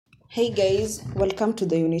Hey guys, welcome to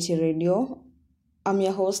the Unity Radio. I'm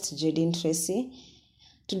your host, Jadine Tracy.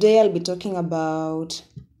 Today I'll be talking about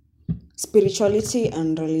spirituality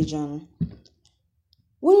and religion.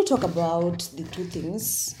 When we talk about the two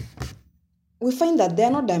things, we find that they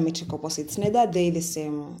are not diametric opposites, neither are they the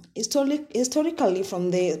same. Historically, from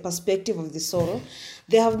the perspective of the soul,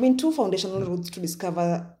 there have been two foundational routes to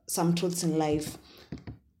discover some truths in life.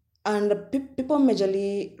 And people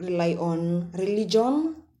majorly rely on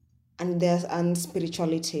religion and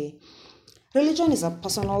spirituality. Religion is a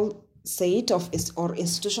personal set of or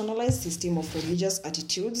institutionalized system of religious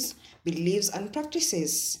attitudes, beliefs, and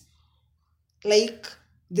practices, like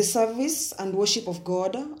the service and worship of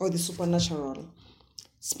God or the supernatural.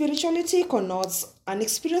 Spirituality connotes an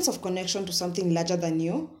experience of connection to something larger than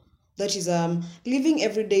you, that is, living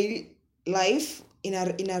everyday life in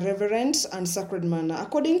a reverent and sacred manner,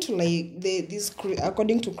 according to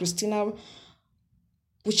Christina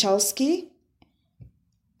Puchalski.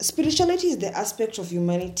 Spirituality is the aspect of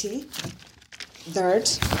humanity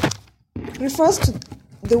that refers to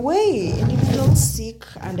the way individuals seek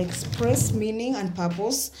and express meaning and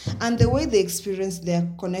purpose, and the way they experience their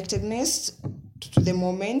connectedness to the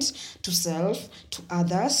moment, to self, to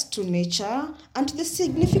others, to nature, and to the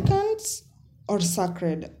significant or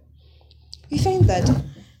sacred. We find that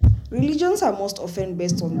religions are most often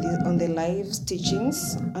based on the lives,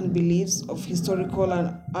 teachings, and beliefs of historical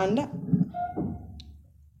and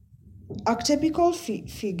archetypical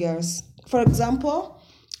figures. For example,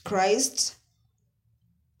 Christ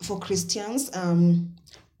for Christians,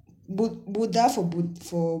 Buddha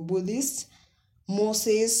for Buddhists,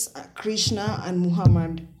 Moses, Krishna, and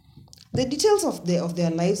Muhammad. The details of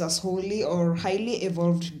their lives as holy or highly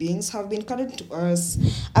evolved beings have been carried to us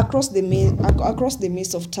across the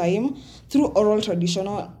midst of time through oral tradition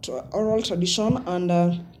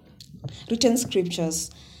and written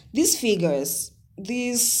scriptures. These figures,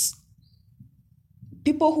 these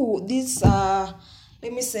people who these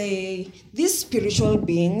spiritual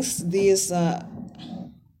beings, these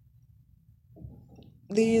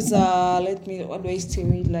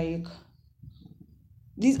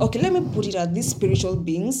spiritual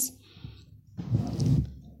beings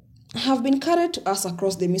have been carried to us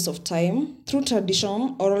across the midst of time through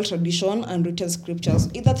tradition, oral tradition, and written scriptures.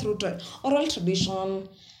 Either through oral tradition,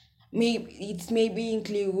 maybe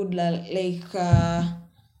include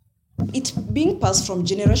it being passed from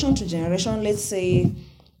generation to generation. Let's say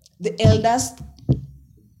the elders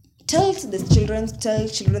tell children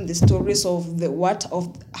the stories of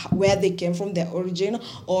where they came from, their origin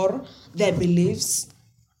or their beliefs,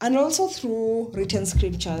 and also through written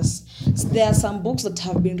scriptures. So there are some books that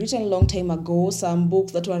have been written a long time ago, some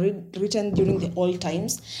books that were written during the old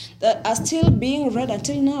times that are still being read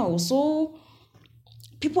until now. So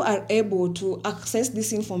people are able to access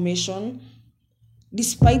this information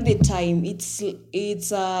despite the time. It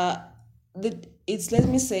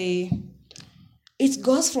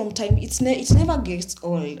goes from time. It never gets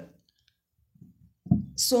old.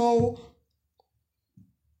 So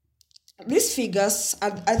these figures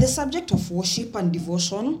are the subject of worship and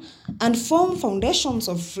devotion and form foundations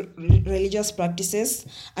of religious practices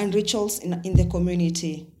and rituals in the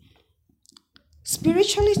community.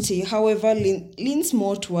 Spirituality, however, leans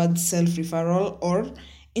more towards self-referral or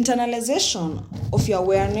internalization of your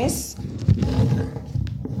awareness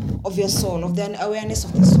of your soul, of the awareness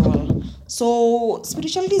of the soul. So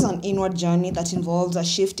spirituality is an inward journey that involves a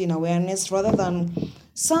shift in awareness rather than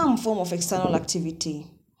some form of external activity.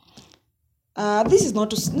 This is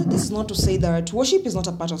not to say that worship is not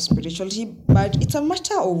a part of spirituality, but it's a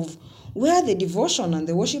matter of where the devotion and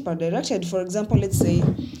the worship are directed. For example, let's say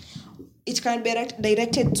it can be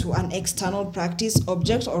directed to an external practice,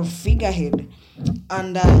 object, or figurehead,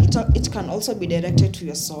 and it can also be directed to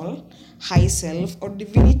your soul, high self, or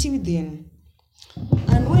divinity within.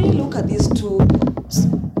 And when you look at these two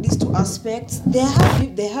aspects,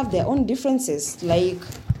 they have their own differences. Like,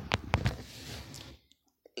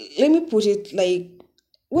 let me put it like,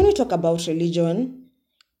 when we talk about religion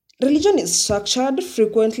is structured,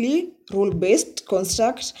 frequently rule-based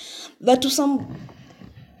construct that to some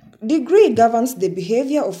degree governs the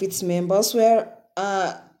behavior of its members, where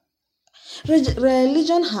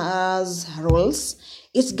religion has rules.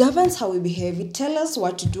 It governs how we behave. It tells us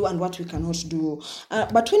what to do and what we cannot do.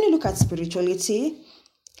 But when you look at spirituality,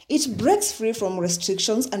 it breaks free from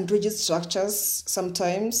restrictions and rigid structures,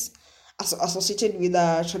 sometimes associated with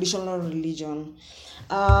a traditional religion.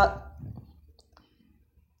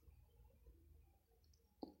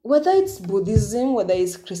 Whether it's Buddhism, whether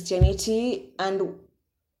it's Christianity, and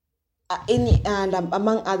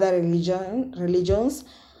among other religions,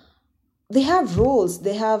 they have rules.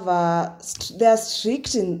 They are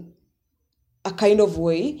strict in a kind of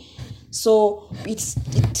way. So it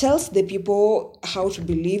tells the people how to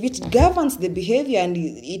believe. It governs the behavior and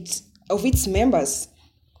it of its members.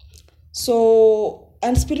 So,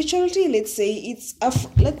 and spirituality, let's say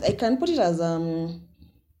I can put it as a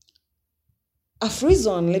free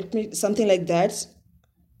zone, something like that.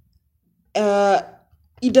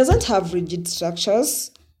 It doesn't have rigid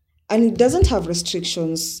structures and it doesn't have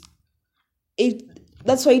restrictions.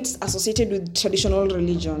 That's why it's associated with traditional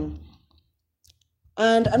religion.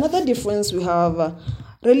 And another difference we have,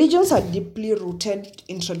 religions are deeply rooted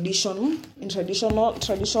in traditional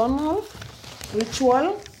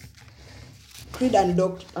ritual, creed, and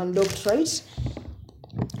doctrine.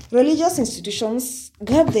 Religious institutions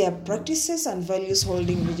guide their practices and values,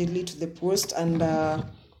 holding rigidly to the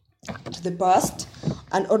past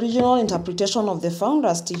and original interpretation of the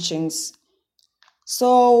founders' teachings.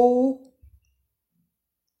 So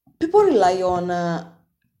people rely on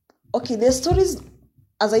the stories,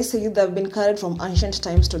 as I said, they've been carried from ancient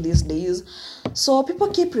times to these days. So people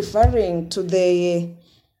keep referring to the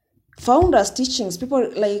founders' teachings.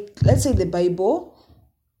 People, like, let's say the Bible,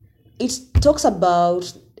 it talks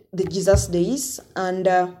about the Jesus days, and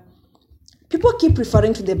people keep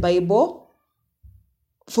referring to the Bible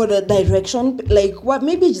for the direction, like what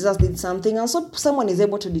maybe Jesus did something, and so someone is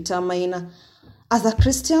able to determine, as a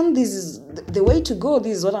Christian, this is the way to go,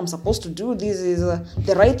 this is what I'm supposed to do, this is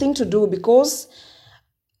the right thing to do, because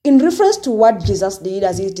in reference to what Jesus did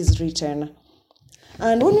as it is written.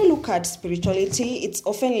 And when we look at spirituality, it's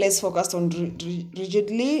often less focused on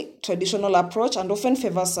rigidly traditional approach and often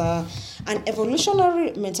favors an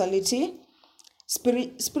evolutionary mentality.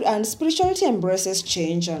 And spirituality embraces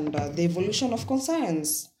change and the evolution of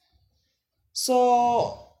conscience.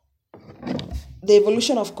 So, the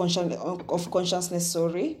evolution of consciousness,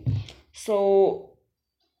 sorry. So,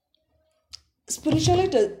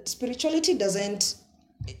 spirituality doesn't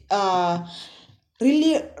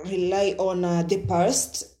really rely on the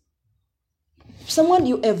past. Someone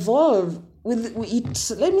you evolve with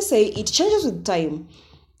it. Let me say it changes with time,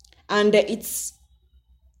 and it's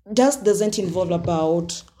just doesn't involve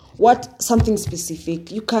about what something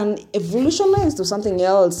specific. You can evolutionize to something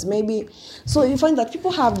else, maybe. So you find that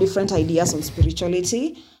people have different ideas on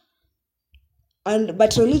spirituality,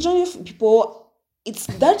 but religion, people. It's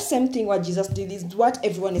that same thing what Jesus did is what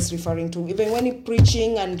everyone is referring to. Even when you're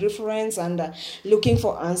preaching and reference and looking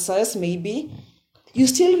for answers, maybe you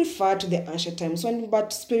still refer to the ancient times.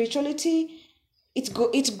 But spirituality, it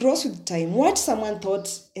grows with time. What someone thought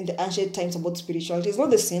in the ancient times about spirituality is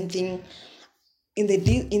not the same thing in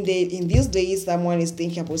these days someone is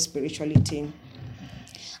thinking about spirituality.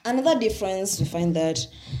 Another difference, we find that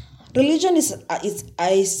religion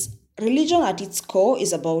religion at its core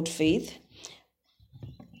is about faith.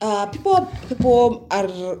 People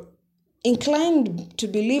are inclined to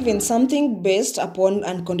believe in something based upon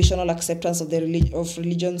unconditional acceptance of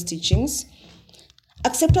religion's teachings.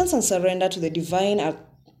 Acceptance and surrender to the divine are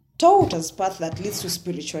taught as path that leads to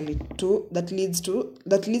spirituality. That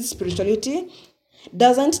leads spirituality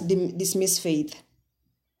doesn't dismiss faith.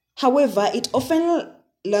 However, it often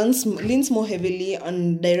leans more heavily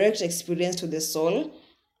on direct experience to the soul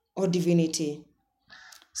or divinity.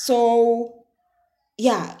 So,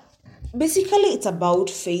 yeah, basically it's about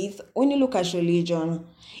faith. When you look at religion,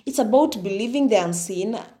 it's about believing the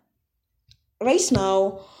unseen. Right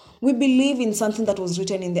now, we believe in something that was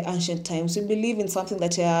written in the ancient times. We believe in something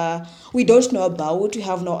that we don't know about. We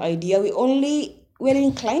have no idea. We're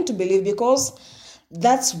inclined to believe because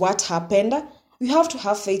that's what happened. You have to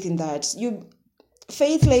have faith in that.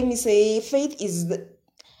 Faith is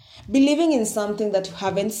believing in something that you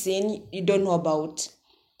haven't seen, you don't know about.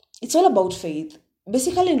 It's all about faith.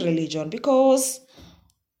 Basically in religion, because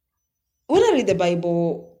when I read the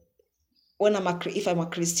Bible, if I'm a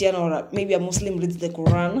Christian or maybe a Muslim reads the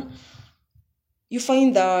Quran, you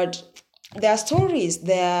find that there are stories,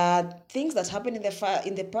 there are things that happened in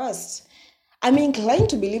the past. I'm inclined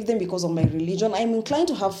to believe them because of my religion. I'm inclined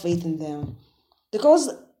to have faith in them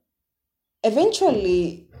because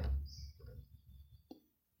eventually,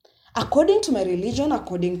 according to my religion,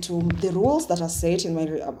 according to the rules that are set in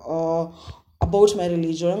about my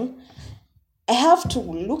religion, I have to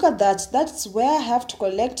look at that. That's where I have to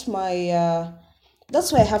collect my.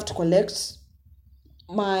 That's where I have to collect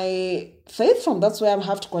my faith from. That's where I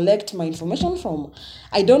have to collect my information from.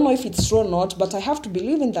 I don't know if it's true or not, but I have to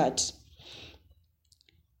believe in that.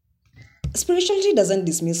 Spirituality doesn't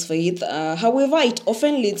dismiss faith. However, it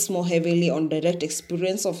often leans more heavily on direct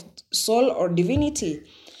experience of soul or divinity.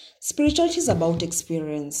 Spirituality is about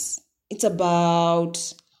experience. It's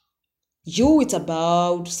about It's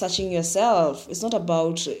about searching yourself. It's not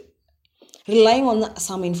about relying on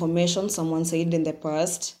some information someone said in the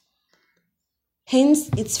past. Hence,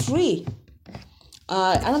 it's free.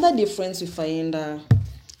 Another difference we find that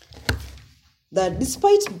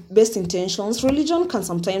despite best intentions, religion can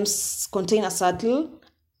sometimes contain a subtle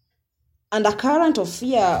and a current of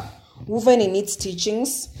fear woven in its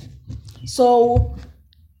teachings. So,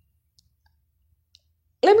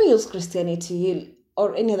 let me use Christianity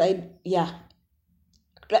or any other, yeah.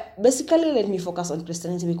 Basically, let me focus on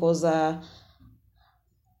Christianity because I'm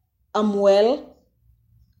well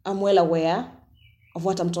aware of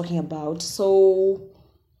what I'm talking about. So,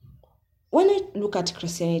 when I look at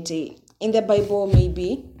Christianity in the Bible,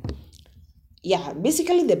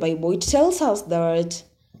 basically the Bible, it tells us that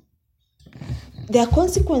there are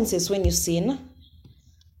consequences when you sin,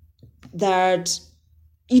 that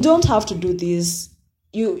you don't have to do this.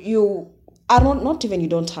 You are not even you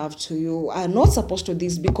don't have to. You are not supposed to do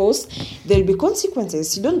this because there'll be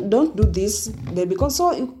consequences. You don't do this. There'll be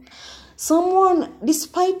someone,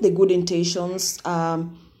 despite the good intentions,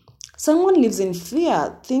 someone lives in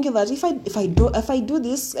fear, thinking that if I do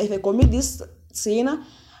this, if I commit this sin,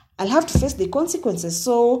 I'll have to face the consequences.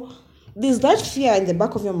 So there's that fear in the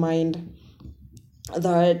back of your mind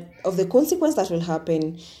that of the consequence that will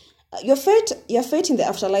happen. Your fate in the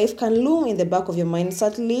afterlife can loom in the back of your mind,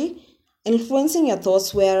 subtly influencing your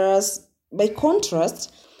thoughts, whereas by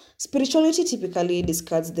contrast, spirituality typically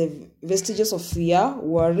discards the vestiges of fear,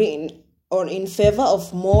 worry, or in favor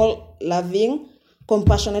of more loving,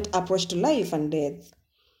 compassionate approach to life and death.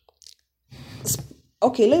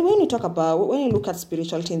 Okay, when you look at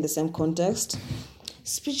spirituality in the same context,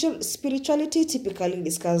 spirituality typically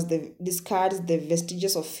discards the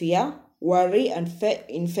vestiges of fear, worry, and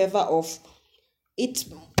in favor of it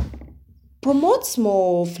promotes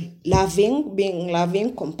more of being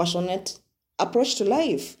loving, compassionate approach to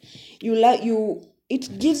life.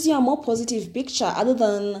 It gives you a more positive picture other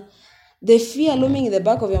than the fear looming in the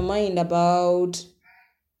back of your mind about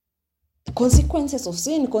consequences of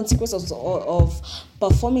sin, consequences of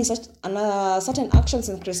performing certain actions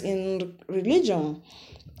in religion.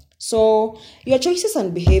 So your choices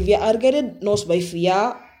and behavior are guided not by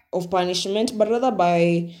fear of punishment, but rather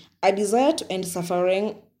by a desire to end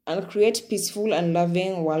suffering and create peaceful and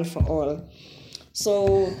loving world for all.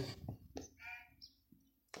 So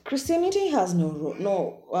Christianity has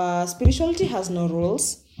spirituality has no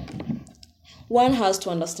rules. One has to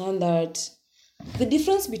understand that the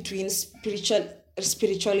difference between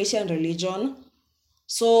spirituality and religion.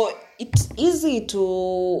 So it's easy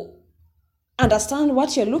to understand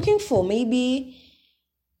what you're looking for. Maybe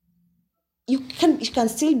you can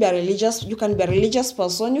still be a religious. You can be a religious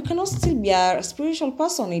person. You cannot still be a spiritual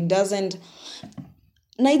person.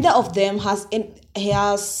 Neither of them has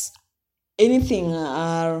anything.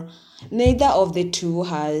 Neither of the two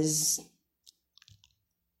has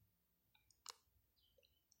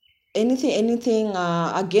anything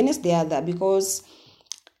against the other, because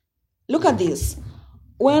look at this.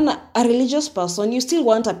 When a religious person, you still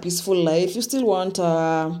want a peaceful life, you still want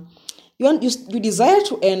you desire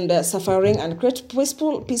to end suffering and create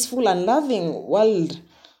peaceful and loving world.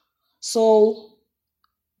 So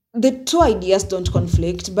the two ideas don't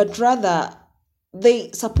conflict, but rather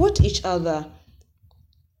they support each other.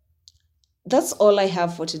 That's all I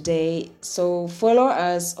have for today. So follow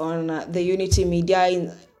us on the Unity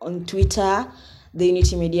Media on Twitter, the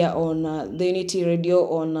Unity Media on the Unity Radio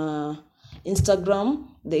on Instagram,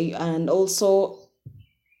 and also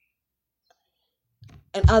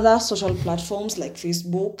and other social platforms like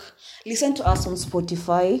Facebook. Listen to us on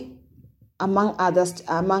Spotify, among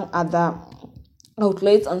other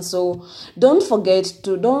outlets. And so don't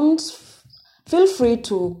feel free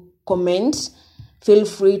to comment, feel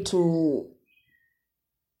free to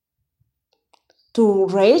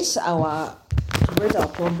rate our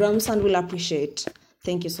programs, and we'll appreciate.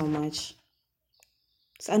 Thank you so much.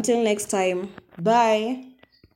 So until next time, bye.